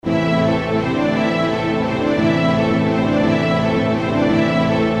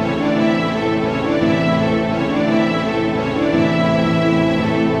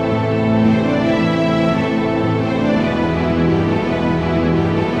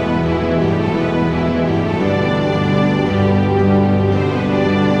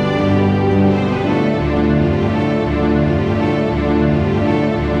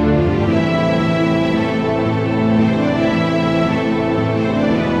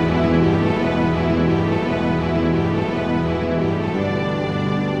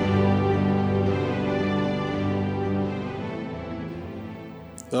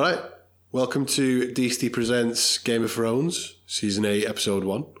All right. Welcome to DST Presents Game of Thrones, Season 8, Episode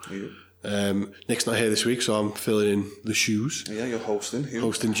 1. Yeah. Nick's not here this week, so I'm filling in the shoes. Yeah, you're hosting.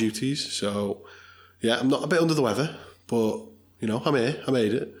 Hosting duties. So, yeah, I'm not a bit under the weather, but, you know, I'm here. I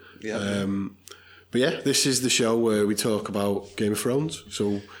made it. Yeah. But yeah, this is the show where we talk about Game of Thrones.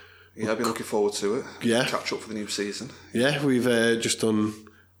 So, yeah, I've been looking forward to it. Yeah. Catch up for the new season. Yeah, we've just done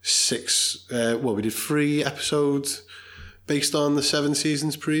we did 3 episodes based on the 7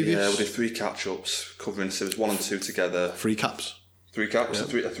 seasons previous. Yeah, we did 3 catch-ups covering series 1 and 2 together. 3 caps. 3 caps?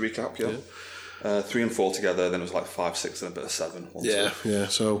 Yeah. A 3 cap, yeah. 3 and 4 together, then it was like 5, 6 and a bit of 7. Yeah.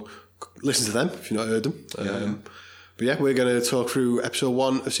 So listen to them if you've not heard them. Yeah. But yeah, we're going to talk through episode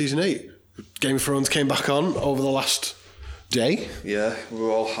 1 of season 8. Game of Thrones came back on over the last day. Yeah, we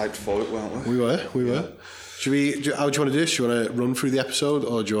were all hyped for it, weren't we? We were. How do you want to do this? Do you want to run through the episode,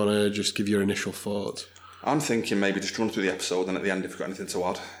 or do you want to just give your initial thoughts? I'm thinking maybe just run through the episode, and at the end, if you've got anything to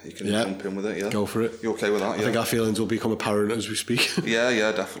add, you can jump in with it. Yeah, go for it. You okay with that? I think our feelings will become apparent as we speak.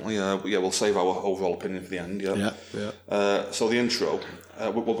 Yeah, definitely. Yeah, we'll save our overall opinion for the end. Yeah. So the intro.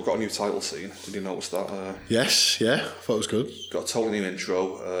 We've got a new title scene. Did you notice that? Yes. Yeah. I thought it was good. Got a totally new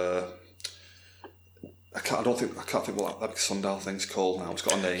intro. I can't think what that Sundial thing's called now. It's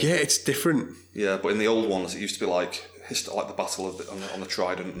got a name. Yeah, it's different. Yeah, but in the old ones, it used to be like the battle on the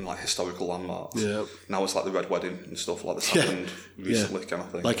Trident and like historical landmarks. Yeah. Now it's like the Red Wedding and stuff like this happened recently, kind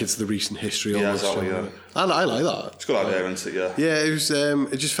of thing. Like it's the recent history. Yeah, almost. exactly. Yeah. I like that. It's a good idea, isn't it? Yeah. Yeah, it was.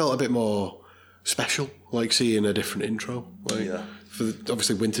 It just felt a bit more special, like seeing a different intro. Like,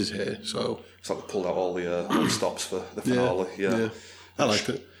 obviously winter's here, so it's like they pulled out all the stops for the finale. Yeah. I liked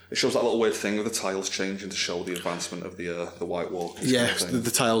it. It shows that little weird thing with the tiles changing to show the advancement of the White Walkers. Yeah, the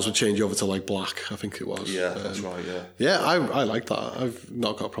tiles would change over to like black, I think it was. Yeah, that's right, yeah. Yeah, I like that. I've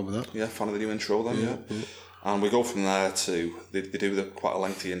not got a problem with that. Yeah, fan of the new intro then, yeah. And we go from there to, they do quite a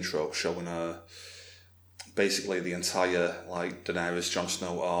lengthy intro showing basically the entire like Daenerys, Jon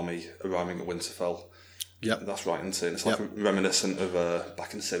Snow army arriving at Winterfell. Yeah, that's right, isn't it? It's like reminiscent of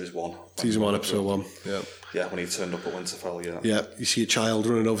back in Series 1. Season 1, Episode 1, yeah. Yeah, when he turned up at Winterfell, yeah. Yeah, you see a child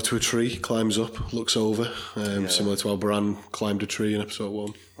running over to a tree, climbs up, looks over, similar to how Bran climbed a tree in Episode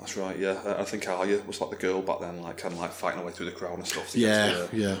 1. That's right, yeah. I think Arya was like the girl back then, like kind of like fighting her way through the crowd and stuff to get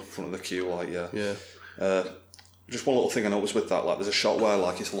to the front of the queue, like, yeah. Just one little thing I noticed with that, like there's a shot where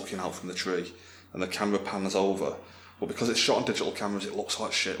like it's looking out from the tree and the camera pans over. But because it's shot on digital cameras, it looks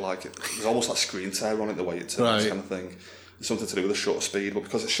like shit. Like there's almost like screen tear on it, the way it turns, kind of thing. It's something to do with the shutter speed, but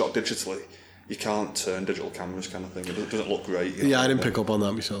because it's shot digitally, you can't turn digital cameras, kind of thing. It doesn't look great. I didn't pick up on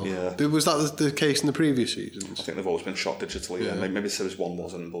that myself. Yeah. Was that the case in the previous seasons? I think they've always been shot digitally. Yeah. Maybe Series 1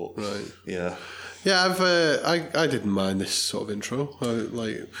 wasn't, but yeah. Yeah, I didn't mind this sort of intro.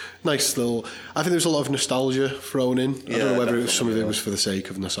 Nice little. I think there's a lot of nostalgia thrown in. I don't know whether some of it was for the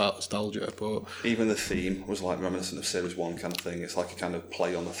sake of nostalgia, but even the theme was like reminiscent of Series 1 kind of thing. It's like a kind of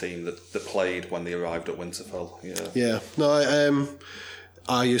play on the theme that played when they arrived at Winterfell. Yeah. Yeah. No.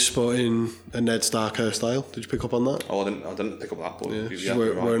 Are you sporting a Ned Stark hairstyle? Did you pick up on that? Oh, I didn't pick up that, but she's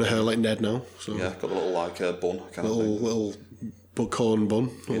wearing a hair like Ned now. So yeah, got a little like bun kind of thing. Little corn bun.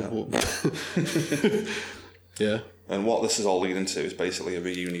 Yeah. And what this is all leading to is basically a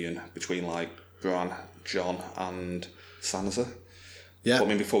reunion between like Bran, Jon, and Sansa. Yeah. But I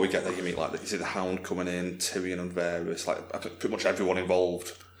mean, before we get there, you meet like you see the Hound coming in, Tyrion and Varys, like pretty much everyone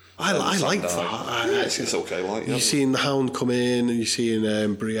involved. I liked that. It's okay, like you're seeing the Hound come in, and you're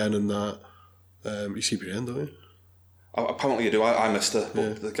seeing Brienne and that. You see Brienne, don't you? Apparently you do. I missed her,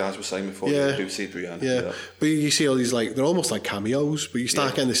 but the guys were saying before you do see Brienne. Yeah, but you see all these like they're almost like cameos, but you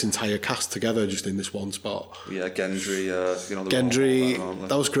start getting this entire cast together just in this one spot. Yeah, Gendry. Gendry,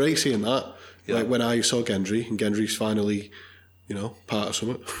 that was great seeing that. Yeah. Like when I saw Gendry, and Gendry's finally, part of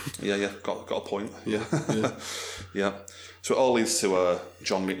something. Yeah, got a point. Yeah. Yeah. So it all leads to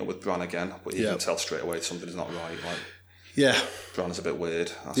Jon meeting up with Bran again, but you can tell straight away something's not right. Like, Bran's a bit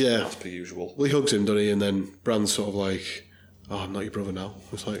weird. That's per usual. Well, he hugs him, doesn't he? And then Bran's sort of like, "Oh, I'm not your brother now."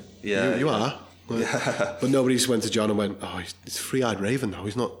 It's like, you are. Like, but nobody's went to Jon and went, "Oh, he's Three-Eyed Raven now.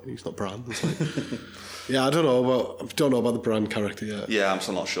 He's not Bran." It's like, I don't know about the Bran character yet. Yeah, I'm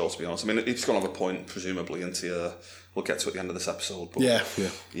still not sure, to be honest. I mean, he's going to have a point, presumably, into we'll get to at the end of this episode. But yeah.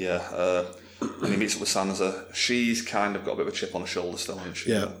 And he meets up with Sansa. She's kind of got a bit of a chip on her shoulder still, hasn't she?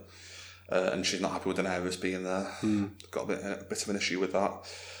 Yeah. And she's not happy with Daenerys being there. Got a bit of an issue with that.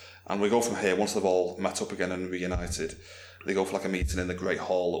 And we go from here, once they've all met up again and reunited, they go for like a meeting in the Great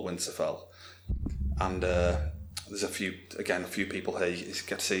Hall at Winterfell. And there's a few people here. You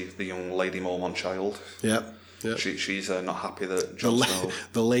get to see the young Lady Mormont child. Yeah. Yeah. She's not happy that Jon Snow...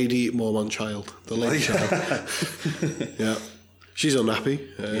 The Lady Mormont child. The lady child. Yeah. She's unhappy.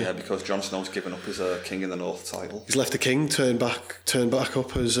 Because Jon Snow's given up his King in the North title. He's left the king, turned back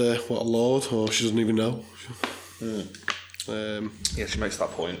up as a lord, or she doesn't even know. She makes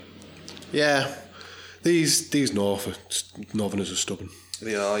that point. Yeah, these Northerners are stubborn.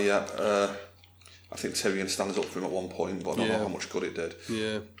 They are, yeah. I think Tyrion stands up for him at one point, but I don't know how much good it did.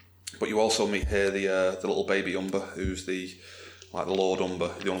 Yeah. But you also meet here the little baby Umber, who's the Lord Umber,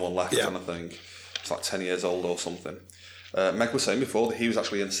 the only one left kind of thing. It's like 10 years old or something. Meg was saying before that he was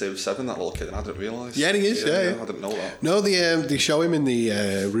actually in Series 7, that little kid, and I didn't realise. Yeah, he is, yeah. I didn't know that. No, they show him in the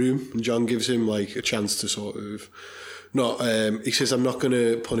room, and Jon gives him like a chance to sort of... he says, I'm not going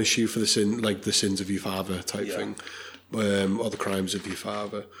to punish you for the sins of your father type thing, or the crimes of your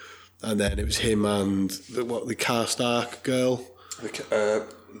father. And then it was him and the Karstark girl.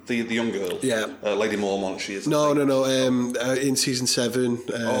 The young girl, Lady Mormont. She is. No. In season 7.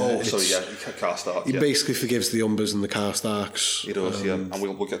 Karstark. He basically forgives the Umbers and the Karstarks. He does, and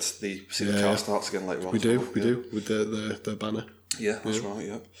we'll get to see the Karstarks again later on. We do with the banner. Yeah, that's right.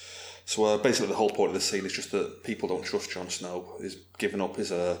 Yeah. So basically, the whole point of the scene is just that people don't trust Jon Snow. He's given up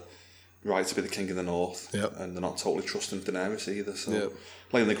his right to be the king of the North, and they're not totally trusting Daenerys either. So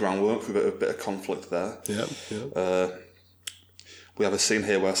laying the groundwork for a bit of conflict there. We have a scene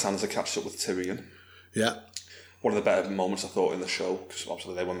here where Sansa catches up with Tyrion. Yeah. One of the better moments I thought in the show, because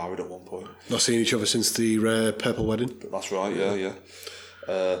obviously they were married at one point. Not seen each other since the Purple Wedding. But that's right, yeah.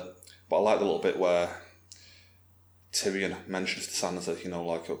 But I like the little bit where Tyrion mentions to Sansa,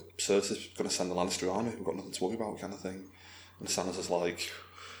 Cersei's going to send the Lannister army, we've got nothing to worry about, kind of thing. And Sansa's like,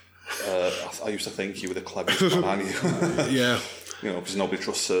 I used to think you were the cleverest man I knew. Yeah. Because nobody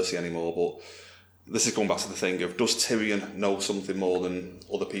trusts Cersei anymore, but this is going back to the thing of, does Tyrion know something more than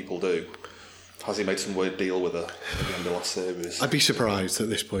other people do? Has he made some weird deal with her at the end of the last series? I'd be surprised at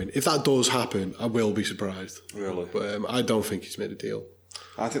this point. If that does happen, I will be surprised. Really? But I don't think he's made a deal.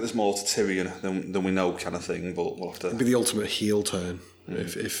 I think there's more to Tyrion than we know, kind of thing, but we'll have to... It'd be the ultimate heel turn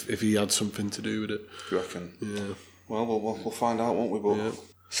if he had something to do with it. Do you reckon? Yeah. Well, we'll find out, won't we? But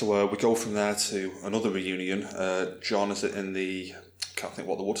so we go from there to another reunion. Jon is in the... I can't think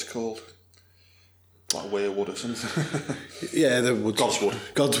what the wood's called. Like Weirwood or something. Yeah, the wood. Godswood.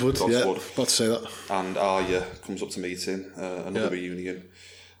 Godswood. About to say that. And Arya comes up to meet him, another reunion.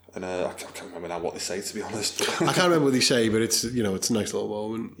 And I can't remember now what they say, to be honest. I can't remember what they say, but it's it's a nice little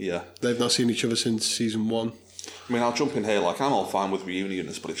moment. Yeah. They've not seen each other since season 1. I mean, I'll jump in here. I'm all fine with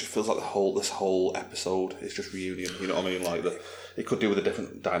reunions, but it just feels like this whole episode is just reunion. You know what I mean? It could do with a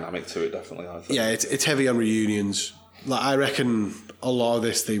different dynamic to it, definitely. I think. Yeah, it's heavy on reunions. I reckon a lot of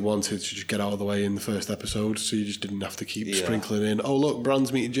this they wanted to just get out of the way in the first episode, so you just didn't have to keep sprinkling in, oh look,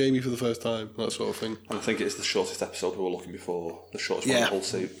 Bran's meeting Jaime for the first time, that sort of thing. And I think it's the shortest episode we were looking before, the shortest one of the whole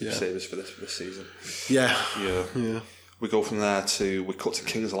series for this season. Yeah. We go from there we cut to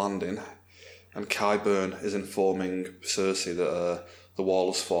King's Landing, and Qyburn is informing Cersei that the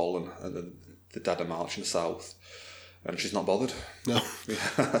wall has fallen and the dead are marching south, and she's not bothered. No.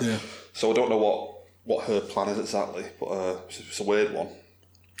 Yeah. So I don't know what her plan is exactly, but it's a weird one.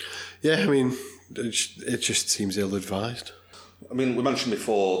 Yeah, I mean, it just seems ill-advised. I mean, we mentioned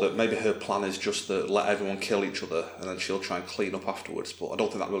before that maybe her plan is just to let everyone kill each other and then she'll try and clean up afterwards, but I don't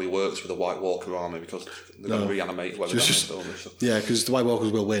think that really works with the White Walker army because they're going to reanimate whoever Yeah, because the White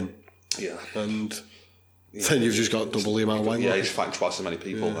Walkers will win. Yeah. And then you've just got double the amount of White Walkers. Yeah, you're just fighting twice as many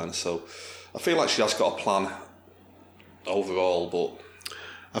people then, so I feel like she has got a plan overall, but...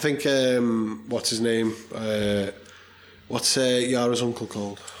 I think, what's his name? What's Yara's uncle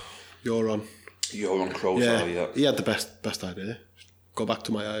called? Euron Crowsar, yeah. He had the best idea. Go back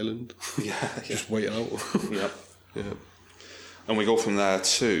to my island. Just wait it out. Yeah. And we go from there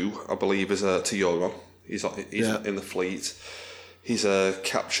to, I believe, to Euron. He's in the fleet. He's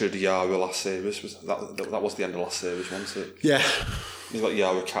captured Yara last series. That was the end of last series, wasn't it? Yeah. He's got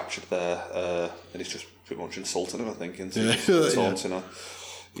Yara captured there, and he's just pretty much insulting her, I think, taunting her.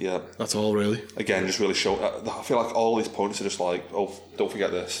 Yeah. That's all, really. Again, just really show... I feel like all these points are just like, oh, don't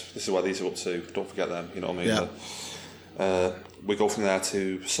forget this. This is where these are up to. Don't forget them. You know what I mean? Yeah. We go from there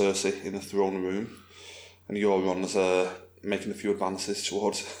to Cersei in the throne room. And Euron's making a few advances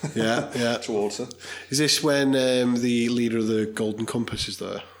towards towards her. Is this when the leader of the Golden Compass is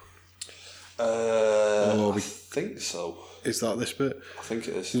there? I think so. Is that this bit? I think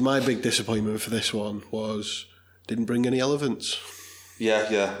it is. My big disappointment for this one was didn't bring any elephants.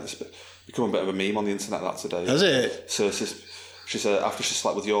 Yeah. It's become a bit of a meme on the internet that today. Has it? Cersei, she's after she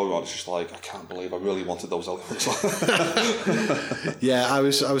slept with Euron, it's just like, I can't believe I really wanted those elephants. Yeah, I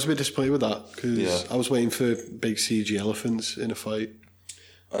was a bit disappointed with that because I was waiting for big CG elephants in a fight.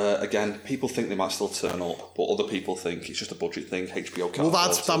 Again, people think they might still turn up, but other people think it's just a budget thing. HBO can't.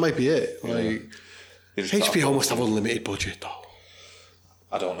 Well, that might be it. Like, HBO must have unlimited budget, though.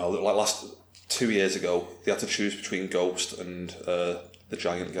 I don't know. Like last 2 years ago, they had to choose between Ghost and the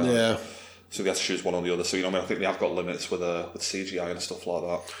Giant guy. Yeah. So they had to choose one or the other. So, I think they have got limits with CGI and stuff like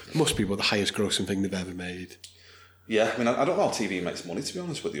that. Must be the highest grossing thing they've ever made. Yeah, I don't know how TV makes money, to be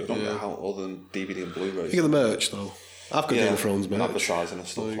honest with you. I don't know how, other than DVD and Blu-ray. You get the merch, though. I've got Game of Thrones merch. Advertising and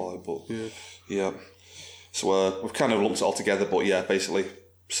stuff but yeah. So we've kind of lumped it all together, but yeah, basically,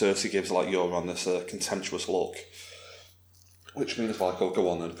 Cersei gives Euron this contemptuous look, which means go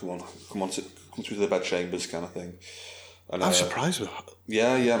on then, come through the bedchambers kind of thing. And, I'm surprised with that.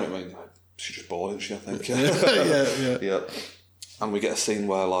 Yeah, I mean, she's just bored, isn't she, I think? Yeah. And we get a scene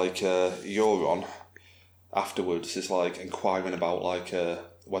where, Euron, afterwards, is, inquiring about,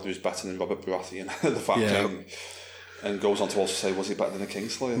 whether he's better than Robert Baratheon, the Fat King, and goes on to also say, was he better than a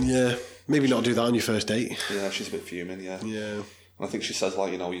Kingslayer? Yeah, maybe not do that on your first date. Yeah, she's a bit fuming, yeah. And I think she says,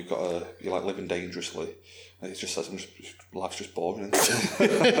 you've got to, you're, living dangerously. And he just says, life's just boring.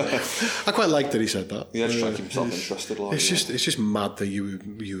 I quite like that he said that. Yeah, just trying to keep himself interested. It's just mad that you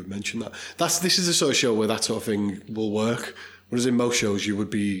would mention that. This is the sort of show where that sort of thing will work. Whereas in most shows you would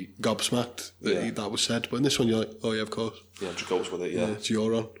be gobsmacked that was said, but in this one you're like, oh yeah, of course. Yeah, just goes with it. Yeah, it's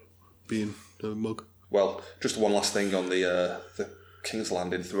Euron being a mug. Well, just one last thing on the King's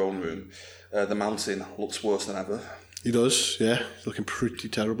Landing throne room. The Mountain looks worse than ever. He does, yeah. He's looking pretty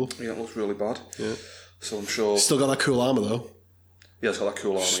terrible. Yeah, it looks really bad. Yeah. So I'm sure... Still got that cool armour, though. Yeah, it's got that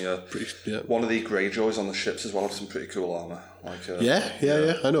cool armour, yeah. One of the Greyjoys on the ships as well have some pretty cool armour.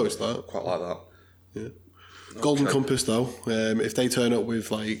 Yeah. I noticed that. Quite like that. Yeah. Golden Compass, though. If they turn up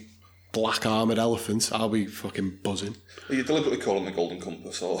with, black armoured elephants, I'll be fucking buzzing. Are you deliberately calling the Golden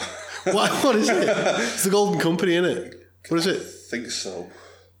Compass, or...? What is it? It's the Golden Company, innit? What is it? I think so.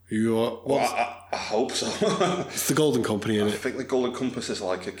 I hope so. It's the Golden Company, innit? I think the Golden Compass is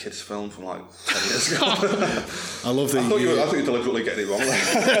a kid's film from 10 years ago. I love that. I thought you were deliberately getting it wrong.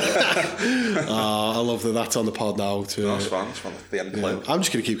 I love that that's on the pod now. No, it's fine. The end clip. I'm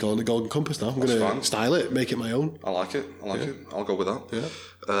just going to keep calling it the Golden Compass now. I'm going to style it, make it my own. I like it. I'll go with that.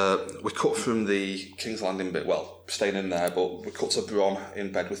 Yeah. We cut from the King's Landing bit, staying in there, but we cut to Bronn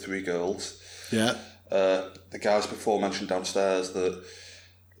in bed with 3 girls. Yeah. The guys before mentioned downstairs that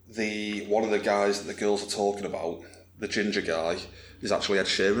one of the guys that the girls are talking about, the ginger guy, is actually Ed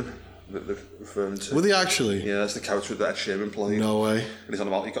Sheeran that they're referring to. Were they actually? Yeah, it's the character that Ed Sheeran played. No way. And he's on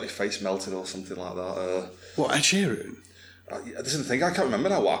about, he got his face melted or something like that. What, Ed Sheeran? This is the thing, I can't remember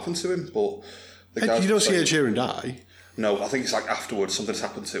now what happened to him, but... You don't see Ed Sheeran die? No, I think it's afterwards something's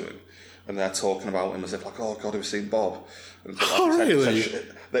happened to him. And they're talking about him as if oh God, have you seen Bob? And really?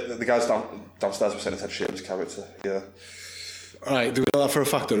 The guys downstairs were saying it's Ed Sheeran's character, yeah. Right, do we know that for a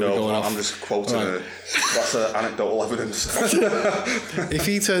fact? No, I'm just quoting it. That's anecdotal evidence. If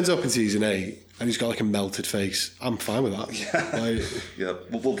he turns up in season 8 and he's got a melted face, I'm fine with that. Yeah,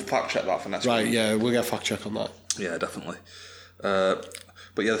 we'll fact check that for next week. Right, yeah, we'll get a fact check on that. Yeah, definitely. But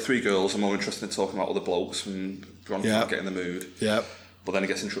yeah, the 3 girls are more interested in talking about other blokes and Bronn can't get in the mood. Yeah. But then he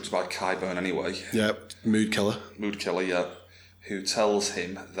gets interrupted by Qyburn anyway. Yeah, mood killer, yeah. Who tells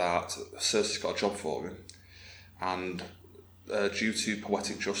him that Cersei's got a job for him, and due to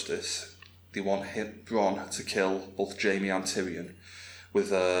poetic justice, they want Bronn to kill both Jaime and Tyrion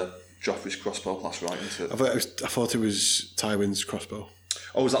with Joffrey's crossbow. That's right, isn't it? I thought it was Tywin's crossbow.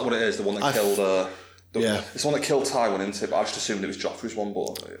 Oh, is that what it is? The one that killed... It's the one that killed Tywin, isn't it? But I just assumed it was Joffrey's one,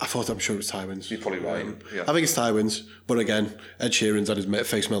 but... I'm sure it was Tywin's. You're probably right, yeah. I think it's Tywin's, but again, Ed Sheeran's had his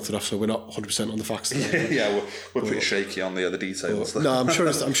face melted off, so we're not 100% on the facts. We're pretty shaky on the details. No, I'm sure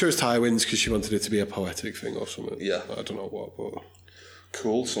it's Tywin's because she wanted it to be a poetic thing or something. Yeah. I don't know what, but...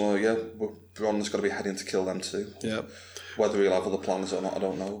 Cool, so Bronn's got to be heading to kill them too. Yeah. Whether he'll have other plans or not, I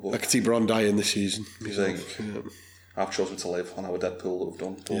don't know. But I could see Bronn dying this season. You think? Yeah. I've chosen to live on our Deadpool that we've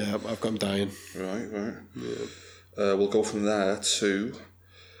done. But... Yeah, I've got him dying. Right. Yeah. We'll go from there to...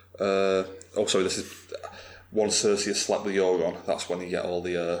 this is... Once Cersei has slept with Euron, that's when you get all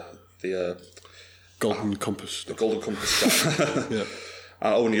the Golden Compass. The Golden Compass stuff. Yeah.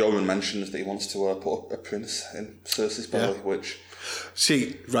 And Owen Euron mentions that he wants to put a prince in Cersei's belly, which...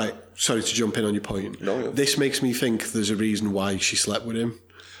 See, right, sorry to jump in on your point. No, yeah. This makes me think there's a reason why she slept with him.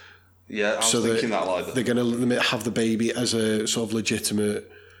 Yeah, I was thinking that they're going to have the baby as a sort of legitimate,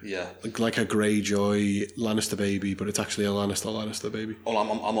 like a Greyjoy Lannister baby, but it's actually a Lannister baby. Well,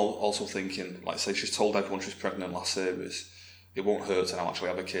 I'm also thinking, say she's told everyone she's pregnant last series, it won't hurt to now actually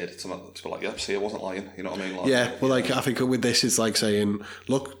have a kid to be like, see, I wasn't lying, you know what I mean? I think with this it's like saying,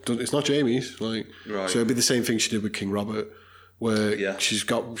 look, it's not Jaime's, right. So it'd be the same thing she did with King Robert, where she's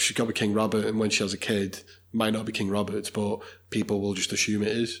got with King Robert, and when she has a kid, might not be King Robert's, but people will just assume it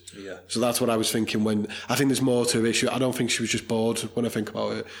is. Yeah. So that's what I was thinking when... I think there's more to it. I don't think she was just bored when I think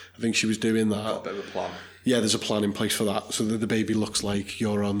about it. I think she was doing that. Got a bit of a plan. Yeah, there's a plan in place for that, so that the baby looks like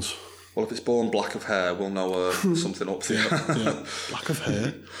Euron's. Well, if it's born black of hair, we'll know something up there. Yeah. Black of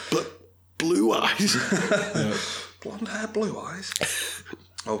hair, blue eyes. Yeah. Blonde hair, blue eyes.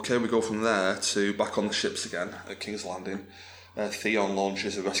 Okay, we go from there to back on the ships again at King's Landing. Theon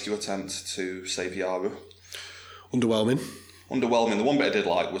launches a rescue attempt to save Yara. Underwhelming. The one bit I did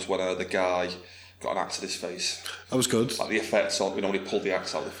like was when the guy got an axe in his face. That was good. Like the effects on, when he pulled the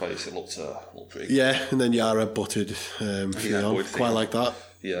axe out of the face, it looked pretty good. Yeah, and then Yara butted Theon. Quite like that.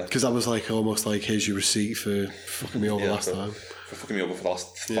 Yeah. Because that was almost like, here's your receipt for fucking me over last time. For fucking me over for the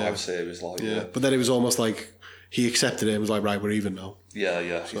last 5 series. Yeah. But then it was almost like he accepted it and was like, right, we're even now. Yeah,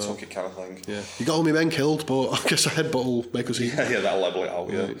 he took it kind of thing. Yeah. You got all my men killed, but I guess a headbutt will make us even. Yeah, that'll level it out,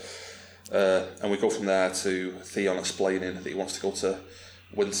 and we go from there to Theon explaining that he wants to go to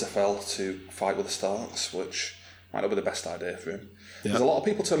Winterfell to fight with the Starks, which might not be the best idea for him. Yeah. There's a lot of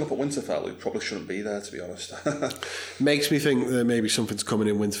people turning up at Winterfell who probably shouldn't be there, to be honest. Makes me think that maybe something's coming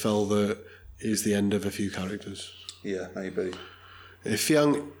in Winterfell that is the end of a few characters. Yeah, maybe. If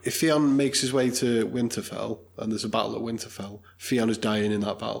Theon makes his way to Winterfell and there's a battle at Winterfell, Theon is dying in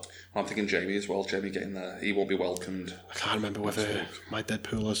that battle. I'm thinking Jaime as well. Jaime getting there, he won't be welcomed. I can't remember whether my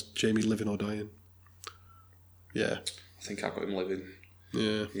Deadpool has Jaime living or dying. Yeah, I think I've got him living.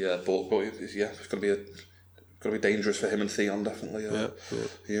 Yeah, but it's going to be dangerous for him and Theon, definitely.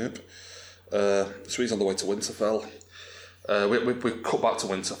 Yep. So he's on the way to Winterfell. We cut back to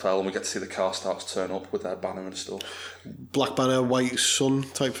Winterfell and we get to see the Karstarks turn up with their banner and stuff. Black banner, white sun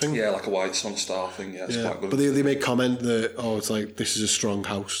type thing? Yeah, like a white sun star thing, it's quite good. But they make comment that, it's like, this is a strong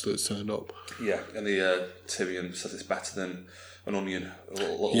house that's turned up. Yeah, and the Tyrion says it's better than an onion, a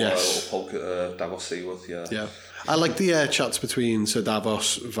little poke at Davos Seaworth, Yeah. I like the chats between Sir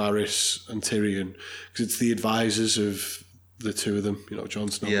Davos, Varys and Tyrion, because it's the advisors of the two of them, Jon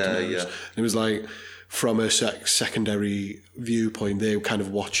Snow and Daenerys. And it was like, from a secondary viewpoint, they're kind of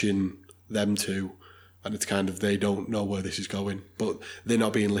watching them two, and it's kind of, they don't know where this is going, but they're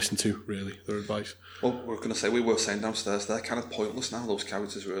not being listened to, really, their advice. Well, we're going to say, we were saying downstairs, they're kind of pointless now, those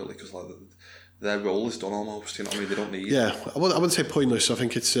characters, really, because their role is done almost, you know what I mean? They don't need... Yeah, I wouldn't say pointless. I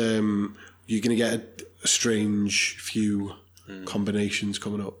think it's, you're going to get a strange few combinations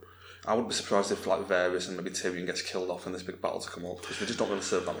coming up. I wouldn't be surprised if Varys and maybe Tyrion gets killed off in this big battle to come up, because we just don't really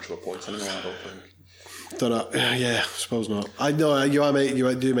serve that much of a point anymore, I don't think. Don't know. Yeah, I suppose not. I know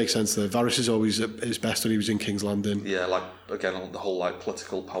you do make sense there. Varys is always at his best when he was in King's Landing. Yeah, again, the whole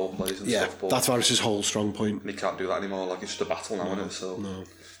political power plays and stuff. But that's Varys' whole strong point. And he can't do that anymore. It's just a battle now, isn't it? So no.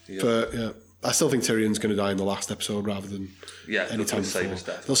 But I still think Tyrion's going to die in the last episode rather than any time before.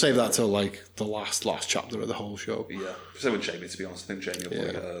 They'll save that till the last chapter of the whole show. Yeah, same with Jaime. To be honest, I think Jaime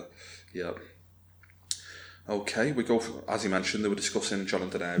will be. Okay, we go. As you mentioned, they were discussing Jon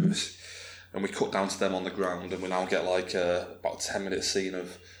and Daenerys. And we cut down to them on the ground, and we now get about a 10-minute scene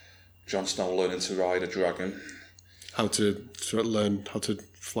of Jon Snow learning to ride a dragon. How to learn how to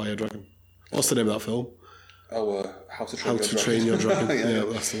fly a dragon. What's the name of that film? How to Train Your Dragon. Yeah,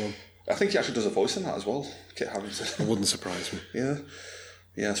 that's the one. I think he actually does a voice in that as well, Kit Harington. It wouldn't surprise me.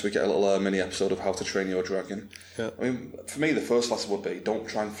 Yeah, so we get a little mini episode of How to Train Your Dragon. Yeah. I mean, for me, the first lesson would be, don't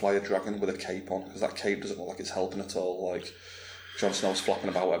try and fly a dragon with a cape on, because that cape doesn't look like it's helping at all. Jon Snow's flapping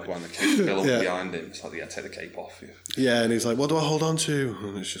about everywhere and the cape's billowing behind him. It's like, take the cape off. Yeah, and he's like, what do I hold on to?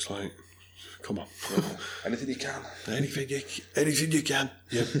 And it's just like, come on. Anything you can. Anything you can.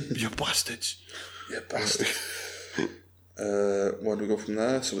 You bastards. You bastard. Where do we go from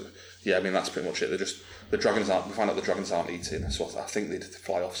there? So, that's pretty much it. The dragons aren't, we find out the dragons aren't eating, so I think they'd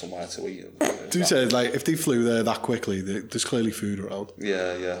fly off somewhere to eat. Do you say, if they flew there that quickly, there's clearly food around.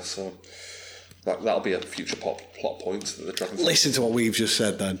 Yeah, so... That'll be a future plot point that the dragons... Listen to what we've just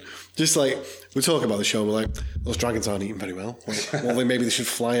said then. Just we're talking about the show, we're like, those dragons aren't eating very well. Maybe they should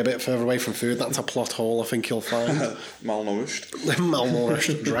fly a bit further away from food. That's a plot hole I think you'll find. Malnourished.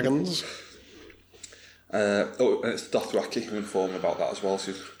 Malnourished dragons. And it's Dothraki who informed me about that as well,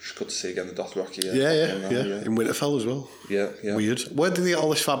 so it's good to see again the Dothraki. Yeah. In Winterfell as well. Yeah. Weird. Where did they get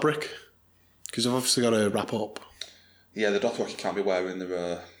all this fabric? Because they've obviously got to wrap up. Yeah, the Dothraki can't be wearing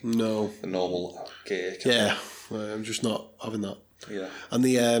the normal gear. I'm just not having that. Yeah, and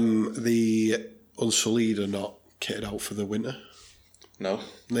the Unsullied are not kitted out for the winter. No,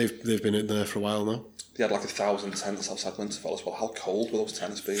 they've been in there for a while now. They had 1,000 tents outside Winterfell as well. How cold were those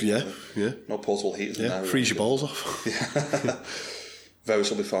tents being? Yeah. No portable heaters in there. Freeze your balls off. Yeah. Varys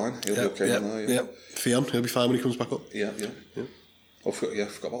will be fine. He'll be okay now. Yeah. Theon, he'll be fine when he comes back up. Yeah. Oh, I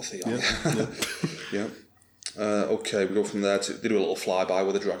forgot about Theon. Yeah. Okay, we go from there to... They do a little flyby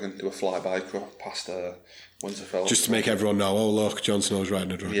with a dragon. Do a flyby past Winterfell. Just to make everyone know, oh, look, Jon Snow's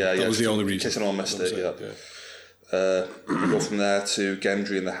riding a dragon. Yeah, that was the only reason. In case anyone missed it, we go from there to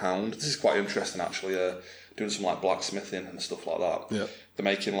Gendry and the Hound. This is quite interesting, actually. Doing some like blacksmithing and stuff like that. Yeah. They're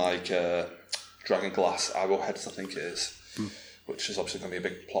making like dragon glass arrowheads, I think it is, which is obviously going to be a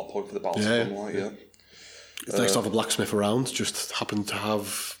big plot point for the battle. It's nice to have a blacksmith around. Just happened to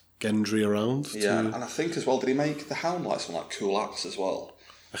have Gendry around. And I think as well, did he make the Hound like some like cool axe as well?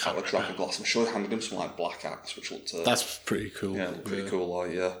 Out of dragon glass. I'm sure he handed him some like black axe, which looked. That's pretty cool. Yeah, pretty cool.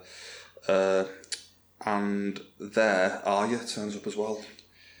 Like and there Arya turns up as well,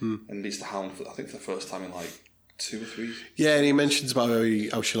 and meets the Hound for, I think, for the first time in like 2 or 3. Yeah, and he mentions about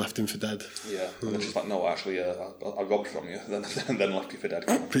how she left him for dead. Yeah, and then she's like, "No, actually, I robbed from you, then left you for dead."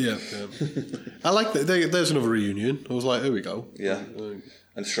 Yeah. I like that. There's another reunion. I was like, here we go. Yeah.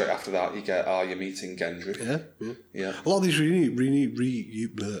 And straight after that, you get Arya meeting Gendry. Yeah. A lot of these a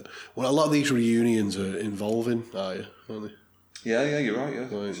lot of these reunions are involving Arya, aren't they? Yeah, you're right. Yeah,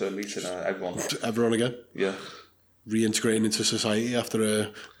 right. So meeting everyone again. Yeah. Reintegrating into society after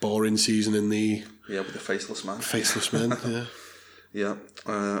a boring season in the with the faceless man. Faceless men. Yeah.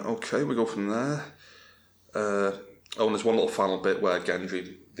 Okay, we go from there. And there's one little final bit where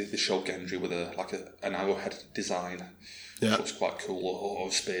Gendry, they show Gendry with an arrowhead design. Yeah. Which looks quite cool, or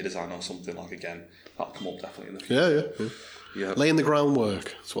a spear design or something. Like, again, that'll come up definitely in the future. Yeah. Laying the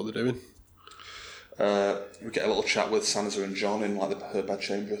groundwork. That's what they're doing. We get a little chat with Sansa and Jon in like her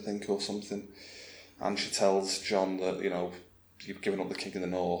bedchamber, I think, or something. And she tells Jon that, you've given up the King of the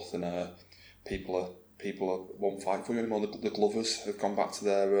North, and people won't fight for you anymore. The Glovers have gone back to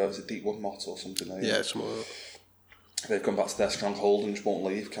their is it Deep Wood Motte or something? Something like that. They've gone back to their stronghold and just won't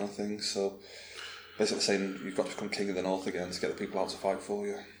leave, kind of thing. So basically saying you've got to become King of the North again to get the people out to fight for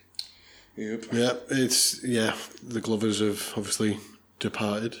you. Yep. Yeah, the Glovers have obviously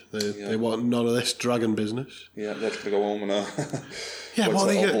departed. They want none of this dragon business. Yeah, they're just going to go home and what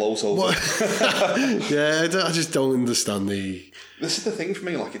are they blows over. I just don't understand This is the thing for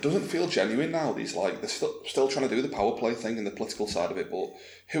me, like, it doesn't feel genuine now. These, like, they're still trying to do the power play thing and the political side of it, but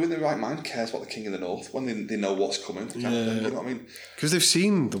who in their right mind cares about the King of the North when they know what's coming? Kind of thing, you know what I mean? Because they've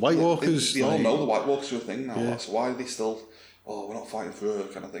seen the White Walkers. They all know the White Walkers are a thing now. Like, so why are they still, we're not fighting for her,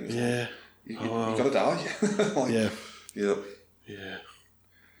 kind of thing? Yeah. You've got to die. Yeah.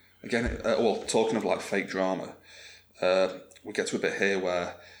 Again, talking of, like, fake drama, we get to a bit here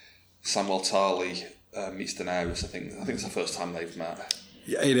where Samwell Tarly meets Daenerys. I think it's the first time they've met.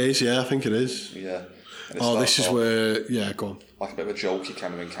 Yeah, it is. Yeah, I think it is. Yeah. This is where... Yeah, go on. Like a bit of a jokey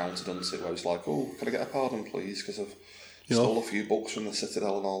kind of encounter, doesn't it? Where it's like, can I get a pardon, please? Because I've stole a few books from the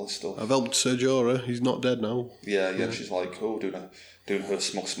Citadel and all this stuff. I've helped Ser Jorah. He's not dead now. Yeah. She's like, doing her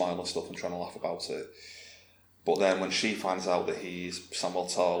smug smile and stuff and trying to laugh about it. But then when she finds out that he's Samwell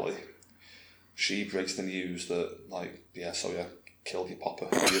Tarly, she breaks the news that, killed your papa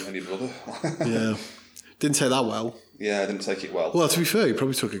and your brother. Yeah. Didn't say that well. Yeah, I didn't take it well. Well, to be fair, he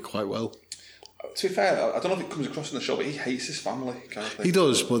probably took it quite well. To be fair, I don't know if it comes across in the show, but he hates his family, kind of thing. He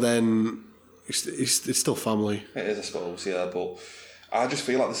does, but then it's still family. It is, I suppose, yeah, but I just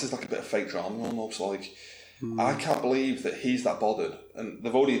feel like this is like a bit of fake drama almost. Like, I can't believe that he's that bothered. And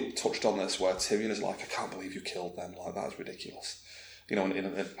they've already touched on this where Tyrion is like, I can't believe you killed them. Like, that is ridiculous. In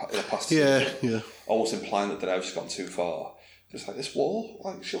a past season, almost implying that Daenerys has gone too far. Just like, this war,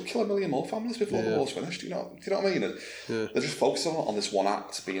 like, she'll kill 1 million more families before the war's finished. Do you know what I mean? And they're just focusing on this one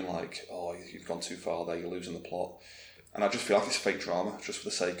act, being like, you've gone too far there, you're losing the plot. And I just feel like it's fake drama, just for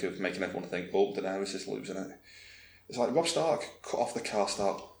the sake of making everyone think, Daenerys is losing it. It's like Robb Stark cut off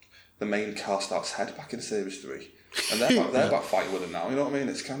the main Karstark's head back in Series 3. And they're back fighting with him now, you know what I mean?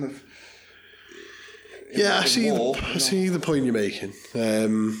 It's kind of... I see the point you're making.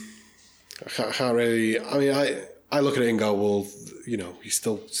 I can't really... I mean, I look at it and go, well, he's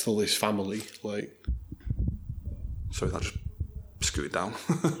still his family. Like, sorry, that just scooted down.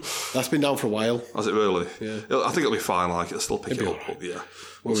 That's been down for a while. Has it really? Yeah. I think it'll be fine. Like, it'll still pick it up. But yeah,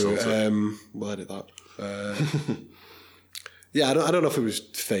 we'll edit that. I don't know if it was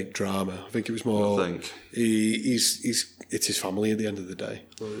fake drama. I think it was more. It's his family at the end of the day.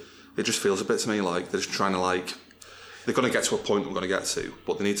 Right. It just feels a bit to me like they're just trying to they're going to get to a point we're going to get to,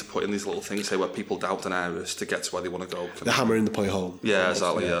 but they need to put in these little things here where people doubt Daenerys to get to where they want to go. They're hammering the point home. Yeah,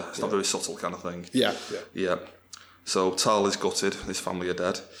 exactly. Yeah, it's not very subtle kind of thing. Yeah. So Tal is gutted. His family are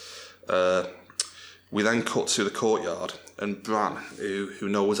dead. We then cut to the courtyard, and Bran, who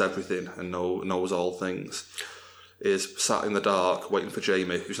knows everything and knows all things, is sat in the dark waiting for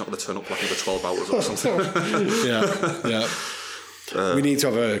Jamie, who's not going to turn up for like another 12 hours or something. We need to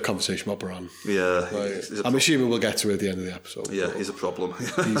have a conversation about Bran. Yeah. I'm assuming we'll get to it at the end of the episode. Yeah, he's a problem.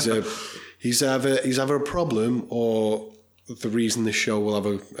 he's either a problem or the reason this show will have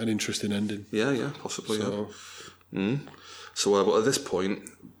an interesting ending. Yeah, possibly. So, but at this point,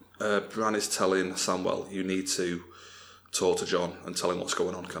 Bran is telling Samwell, you need to talk to Jon and tell him what's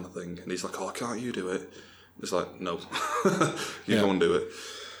going on, kind of thing. And he's like, oh, can't you do it? He's like, no, you go and do it.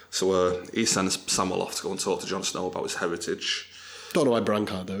 So he sends Samwell off to go and talk to Jon Snow about his heritage. Don't know why Bran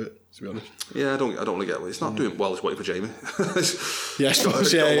can't do it, to be honest. Yeah, I don't really get it. He's not doing well. He's waiting for Jamie. Yeah, I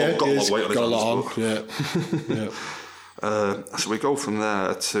suppose. Got a long weight on his hands. So we go from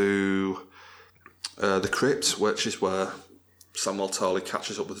there to the crypt, which is where Samwell Tarly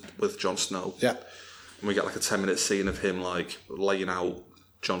catches up with Jon Snow. Yeah. And we get like a 10-minute scene of him like laying out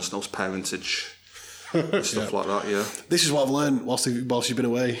Jon Snow's parentage and stuff like that. Yeah. This is what I've learned whilst you've been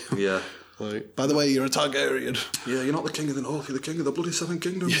away. Yeah. Like, by the way, you're a Targaryen. Yeah, you're not the king of the North, you're the king of the bloody Seven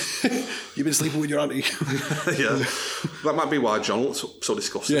Kingdoms. You've been sleeping with your auntie. Yeah. That might be why Jon looked so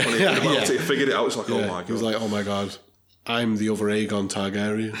disgusted when he figured it out. It's like, oh my God. He was like, oh my God, I'm the other Aegon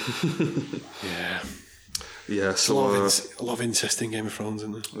Targaryen. Yeah, so... a lot of incest in Game of Thrones,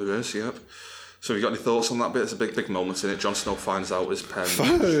 isn't there? There is, yep. So have you got any thoughts on that bit? It's a big moment in it. Jon Snow finds out his parents...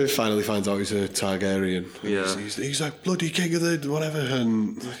 Finally finds out he's a Targaryen. Yeah. He's like, bloody king of the whatever,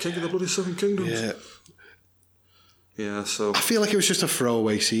 and... The king of the bloody Seven Kingdoms. Yeah. Yeah, so... I feel like it was just a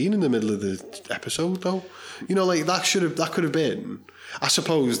throwaway scene in the middle of the episode, though. You know, like, that could have been... I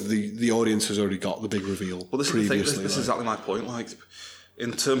suppose the audience has already got the big reveal. Well, this previously. Is the thing. This is exactly my point. Like,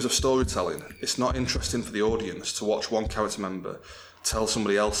 in terms of storytelling, it's not interesting for the audience to watch one character member tell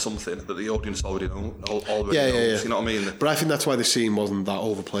somebody else something that the audience already knows. You know what I mean? But I think that's why the scene wasn't that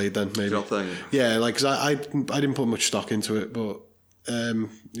overplayed then, maybe. You don't think? Yeah, like, because I didn't put much stock into it, but,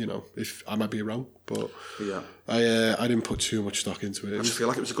 you know, if I might be wrong, but yeah, I didn't put too much stock into it. I just feel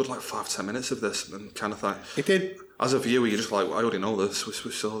like it was a good, 5-10 minutes of this and kind of thing. It did. As a viewer, you're just like, I already know this.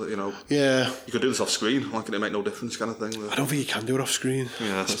 We saw that, you know. Yeah. You could do this off screen, like, it'd make no difference, kind of thing. I don't think you can do it off screen.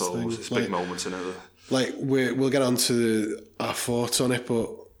 Yeah, I suppose. It's big moments in it. Like, we'll get on to our thoughts on it, but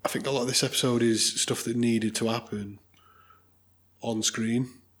I think a lot of this episode is stuff that needed to happen on screen.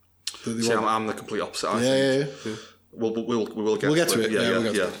 See, I'm the complete opposite, I think. Yeah. We'll get to it. We'll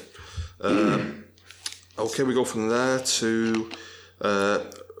get to it. Okay, we go from there to...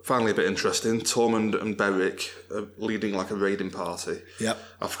 finally a bit interesting. Tormund and Beric are leading like a raiding party. Yep.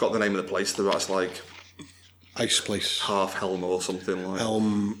 I forgot the name of the place. It's like... Ice place. Half Helm or something like...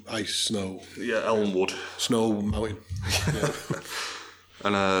 Elm, Ice, Snow. Yeah, Elmwood. Snow Mountain. Yeah.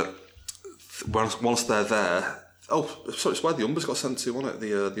 And once they're there... Oh, sorry, it's where the Umbers got sent to, wasn't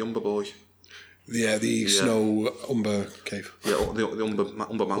it? The Umber boy. Yeah, the Snow Umber cave. Yeah, the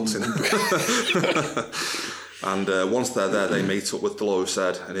Umber Mountain. And once they're there, they meet up with Dolorous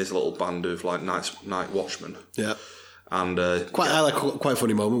Edd and his little band of like night watchmen. Yeah. And quite a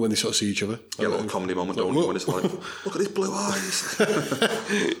funny moment when they sort of see each other. Yeah, a little comedy moment, don't you? When it's like, look at his blue eyes.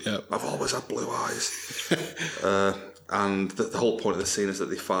 Yeah. I've always had blue eyes. And the whole point of the scene is that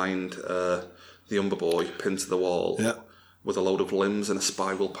they find the Umber boy pinned to the wall. Yeah. With a load of limbs and a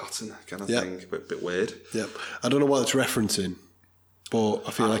spiral pattern kind of thing. A bit weird. Yep. I don't know what it's referencing, but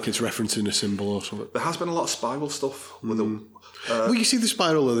I feel like it's referencing a symbol or something. There has been a lot of spiral stuff with them. Well, you see the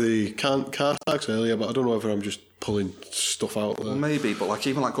spiral of the car tags earlier, but I don't know whether I'm just pulling stuff out there. Maybe, but like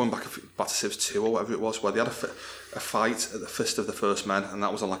even like going back to Civs 2 or whatever it was, where they had a fight at the Fist of the First Men, and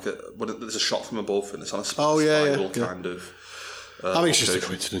that was on like there's a shot from above and it's on a spiral kind of. I think it's just a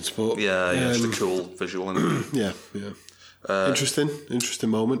coincidence, but it's just a cool visual. Yeah. Interesting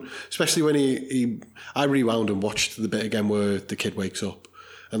moment, especially when I rewound and watched the bit again where the kid wakes up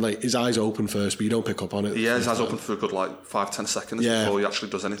and like his eyes open first, but you don't pick up on it. Yeah, his eyes open for a good 5-10 seconds before he actually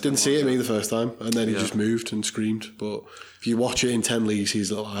does anything. Didn't see it me the first time, and then he just moved and screamed. But if you watch it intently, you see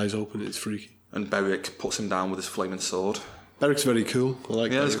his little eyes open. It's freaky. And Beric puts him down with his flaming sword. Beric's very cool. I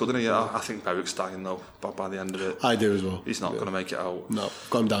like. Yeah, it's good, isn't he? Yeah, I think Beric's dying though. By the end of it, I do as well. He's not going to make it out. No,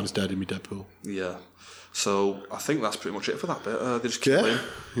 got him down as dead in my Deadpool. Yeah. So I think that's pretty much it for that bit. They just kill him,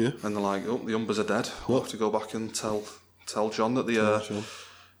 and they're like, "Oh, the Umbers are dead. We'll have to go back and tell Jon that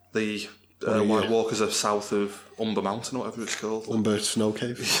the White Walkers are south of Umber Mountain, or whatever it's called. Umber Snow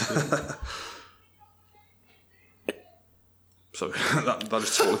Cave." Sorry, that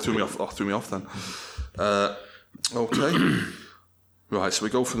just totally threw me off then. Okay, right. So we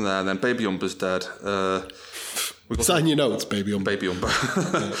go from there. And then Baby Umber's dead. Sign your notes, Baby Umber. Baby Umber.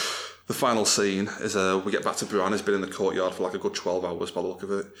 The final scene is we get back to Bran. He's been in the courtyard for like a good 12 hours by the look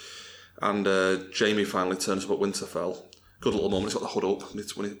of it. And Jaime finally turns up at Winterfell. Good little moment. He's got the hood up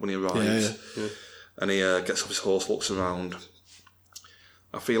when he arrives. Yeah. And he gets off his horse, looks around.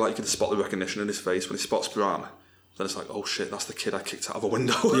 I feel like you can spot the recognition in his face when he spots Bran. Then it's like, oh shit, that's the kid I kicked out of a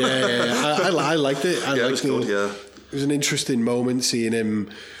window. I liked it. It was good, It was an interesting moment seeing him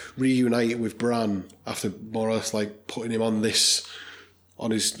reunite with Bran after more or less like putting him on his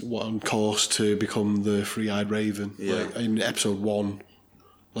course to become the Three-Eyed Raven. Like in episode 1.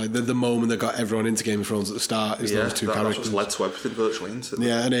 Like the moment that got everyone into Game of Thrones at the start is those two characters. That's what's led to everything virtually, isn't it?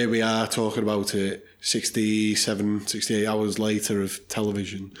 Yeah, and here we are talking about it 67, 68 hours later of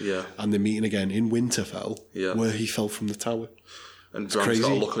television. Yeah. And they're meeting again in Winterfell, where he fell from the tower. And Bran's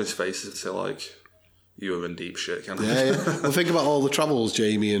got a look on his face as to like, you were in deep shit, kind of. Yeah. Well, think about all the travels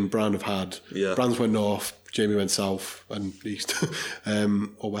Jaime and Bran have had. Yeah. Bran's went north, Jaime went south and east,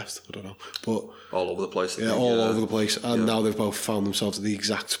 or west, I don't know. But all over the place. Over the place. And now they've both found themselves at the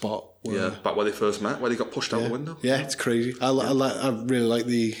exact spot. Back where they first met, where they got pushed out the window. Yeah, it's crazy. I really like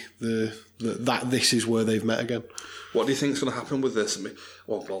that this is where they've met again. What do you think is going to happen with this?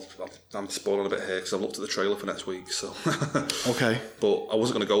 Well, I'm spoiling a bit here because I've looked at the trailer for next week. So okay, but I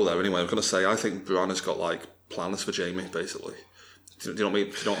wasn't going to go there anyway. I was going to say I think Bran has got like plans for Jaime, basically. Do you know what I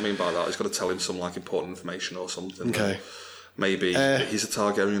mean? Do you know what I mean by that? He's got to tell him some like important information or something. Okay, maybe he's a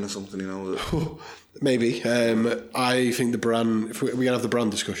Targaryen or something. You know. Maybe. I think the Bran. If we're gonna have the Bran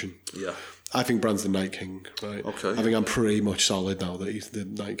discussion. Yeah. I think Bran's the Night King, right? Okay. I think I'm pretty much solid now that he's the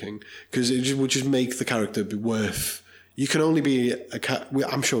Night King because it would just make the character be worth. You can only be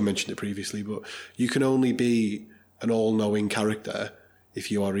I'm sure I mentioned it previously, but you can only be an all-knowing character if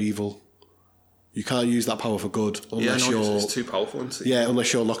you are evil. You can't use that power for good unless it's too powerful, isn't it? Yeah,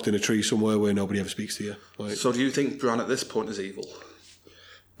 unless you're locked in a tree somewhere where nobody ever speaks to you. Like, so, do you think Bran at this point is evil?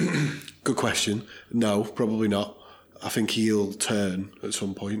 Good question. No, probably not. I think he'll turn at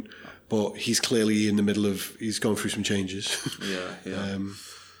some point. But he's clearly in the middle of... He's going through some changes. Yeah.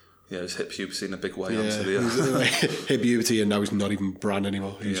 He's hit puberty in a big way. Hit puberty and now he's not even Bran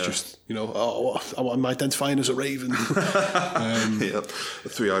anymore. He's just, I'm identifying as a raven. The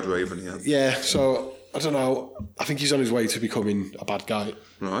Three-Eyed Raven, Yeah, so, I don't know. I think he's on his way to becoming a bad guy.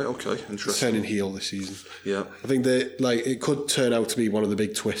 Right, okay, interesting. Turning heel this season. Yeah. I think that it could turn out to be one of the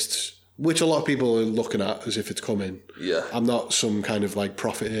big twists, which a lot of people are looking at as if it's coming. Yeah. I'm not some kind of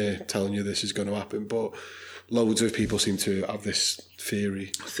prophet here telling you this is going to happen, but loads of people seem to have this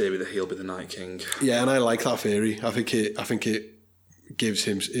theory. Theory that he'll be the Night King. Yeah, and I like that theory. I think it gives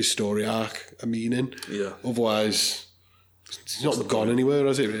his story arc a meaning. Yeah. Otherwise, it's not gone anywhere,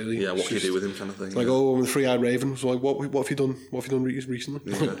 has it really? Yeah, what can you do with him kind of thing. Like, the Three-Eyed Raven was like, what have you done? What have you done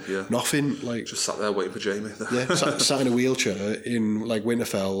recently? Yeah. Nothing. Just sat there waiting for Jaime. Sat in a wheelchair in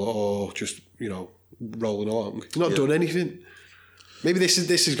Winterfell or just, rolling along. He's not done anything. Maybe this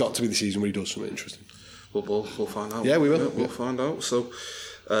has got to be the season where he does something interesting. We'll find out. Yeah, we will. Yeah, we'll find out. So,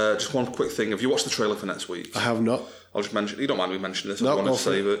 just one quick thing. Have you watched the trailer for next week? I have not. I'll just mention. You don't mind me mentioning this? No, I want to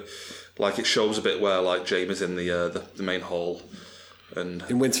say that, it shows a bit where Jaime's in the main hall, and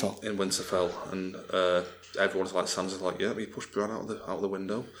in Winterfell. And everyone's Sansa's yeah, he pushed Bran out of the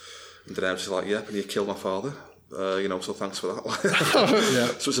window, and Daenerys is yeah, and you killed my father. So thanks for that.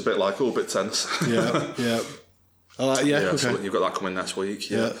 Yeah. So it's a bit a bit tense. Yeah. Okay. So you've got that coming next week.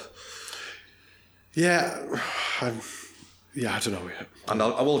 Yeah. Yeah. I don't know yet. And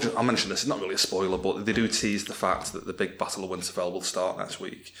I'll mention this. It's not really a spoiler, but they do tease the fact that the big Battle of Winterfell will start next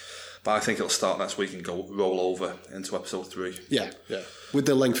week. But I think it'll start next week and roll over into episode 3. Yeah. With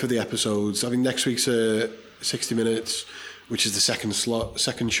the length of the episodes, I think next week's 60 minutes, which is the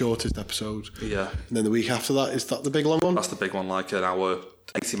second shortest episode. Yeah. And then the week after that, is that the big long one? That's the big one, an hour,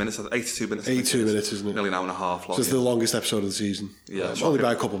 82 minutes. 82 minutes, isn't it? Nearly an hour and a half long. So it's the longest episode of the season. Yeah. Only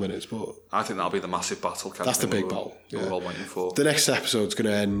by a couple of minutes, but... I think that'll be the massive battle. That's the big battle. We're all waiting for. The next episode's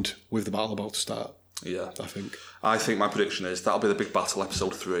going to end with the battle about to start. Yeah. I think my prediction is that'll be the big battle,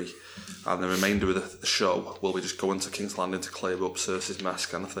 episode 3. And the remainder of the show will be just going to King's Landing to clear up Cersei's mess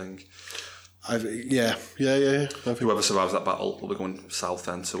kind of thing. Yeah. Whoever survives that battle will be going south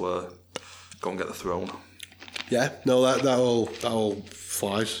then to go and get the throne. Yeah, no, that all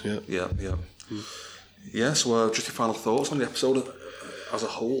flies. Yeah. Yeah. So, just your final thoughts on the episode as a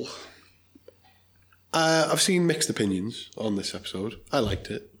whole. I've seen mixed opinions on this episode. I liked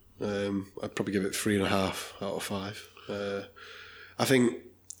it. I'd probably give it 3.5 out of 5. I think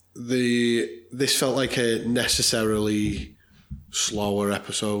this felt like a necessarily slower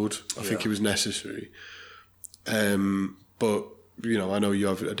episode. I think it was necessary. But I know you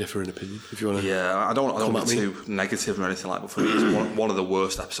have a different opinion. If you want to, I don't want to be too negative or anything like that. But for me, it's one of the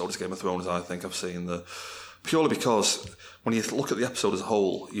worst episodes of Game of Thrones I think I've seen. Purely because when you look at the episode as a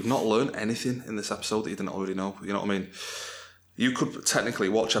whole, you've not learned anything in this episode that you didn't already know. You know what I mean? You could technically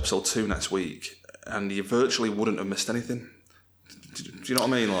watch episode 2 next week and you virtually wouldn't have missed anything. Do you know what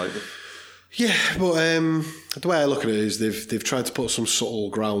I mean? Like, yeah, but the way I look at it is they've tried to put some subtle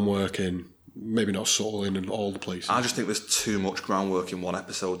groundwork in. Maybe not subtle in all the places. I just think there's too much groundwork in one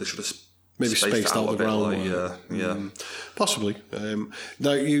episode. They should have maybe spaced out the groundwork. Yeah. Possibly.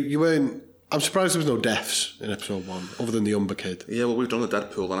 Now, you weren't... I'm surprised there was no deaths in episode 1, other than the Umber kid. Yeah, well, we've done the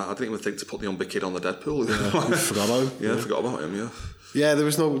Deadpool, and I didn't even think to put the Umber kid on the Deadpool. Yeah, forgot about him. Yeah, I forgot about him, yeah. Yeah, there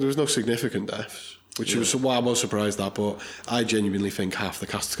was no significant deaths, which was what I was surprised at, but I genuinely think half the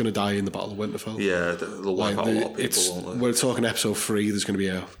cast's going to die in the Battle of Winterfell. Yeah, they'll wipe out a lot of people, won't they? We're talking episode 3, there's going to be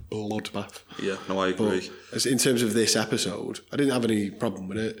a bloodbath. Yeah, no, I agree. But in terms of this episode, I didn't have any problem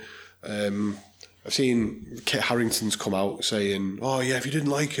with it. I've seen Kit Harington's come out saying, "Oh yeah, if you didn't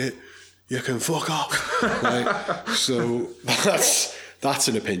like it, you can fuck off." Like, so that's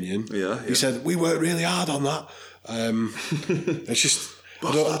an opinion. Yeah. He said, "We worked really hard on that." It's just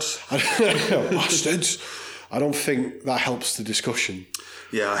bastards. I don't think that helps the discussion.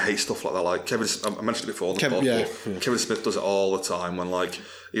 Yeah, I hate stuff like that. Like I mentioned it before on the podcast, Kevin Smith does it all the time when like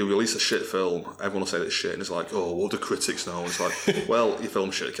he'll release a shit film, everyone will say it's shit, and it's like, oh, what do critics know? And it's like, well, your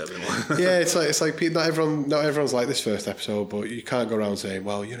film's shit, Kevin. Yeah, it's like not everyone's like this first episode, but you can't go around saying,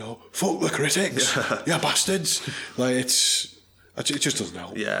 well, you know, fuck the critics, yeah, bastards. Like it just doesn't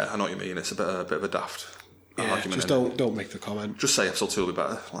help. Yeah, I know what you mean. It's a bit of a daft. Just don't make the comment. Just say episode 2 will be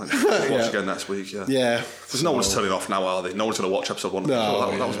better. Like, watch again next week. Yeah. There's no one's turning off now, are they? No one's going to watch episode 1.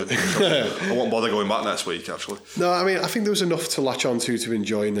 No, that was a bit I won't bother going back next week. Actually. No, I mean I think there was enough to latch on to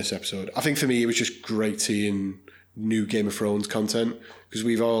enjoy in this episode. I think for me it was just great seeing new Game of Thrones content because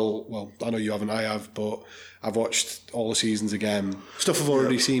we've all. Well, I know you haven't. I have, but I've watched all the seasons again. Stuff I've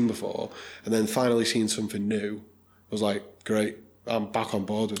already seen before, and then finally seeing something new. I was like, great. I'm back on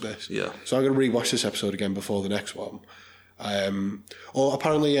board with this. Yeah. So I'm going to rewatch this episode again before the next one. Or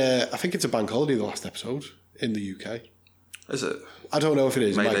apparently, I think it's a bank holiday, the last episode, in the UK. Is it? I don't know if it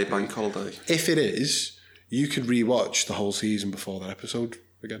is. May Day bank holiday. If it is, you could rewatch the whole season before that episode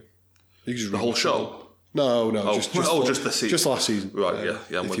again. You could just the whole show? No. Just the season. Just the last season. Right,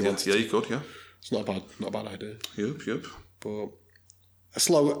 yeah, I'm with you. Yeah, you could, yeah. It's not a bad idea. Yep. But a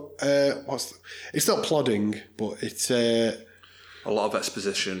slow... it's not plodding, but it's... a lot of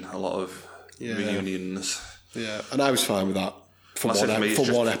exposition, a lot of reunions. Yeah, and I was fine with that for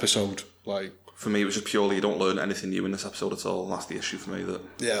one episode. Like for me, it was just purely you don't learn anything new in this episode at all. That's the issue for me.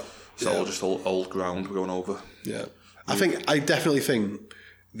 It's all just old ground we're going over. Yeah, I definitely think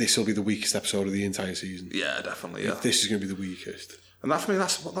this will be the weakest episode of the entire season. Yeah, definitely. Yeah, this is going to be the weakest. And that for me,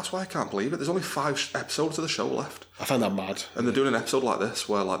 that's why I can't believe it. There's only 5 episodes of the show left. I find that mad. And they're doing an episode like this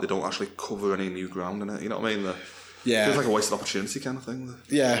where like they don't actually cover any new ground in it. You know what I mean? Yeah. Feels like a wasted opportunity kind of thing.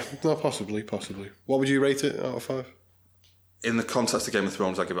 Yeah, no, possibly. What would you rate it out of 5? In the context of Game of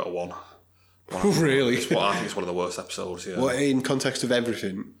Thrones, I give it a 1. Really? I think it's one of the worst episodes, yeah. What, in context of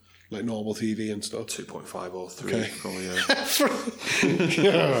everything? Like normal TV and stuff? 2.5 or 3, okay. Probably, yeah.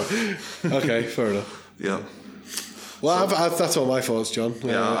 Okay, fair enough. Yeah. Well, that's all my thoughts, John.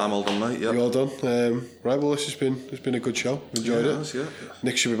 Yeah, I'm all done, mate. Yep. You're all done. Right, well, it's been a good show. Enjoyed it. Yeah.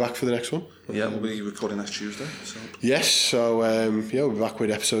 Nick should be back for the next one. Yeah, we'll be recording next Tuesday. So. Yes, so we'll be back with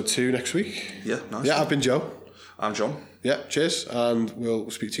episode 2 next week. Yeah, nice. Yeah, I've been Joe. I'm John. Yeah, cheers, and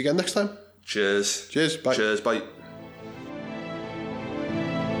we'll speak to you again next time. Cheers. Bye. Cheers, bye.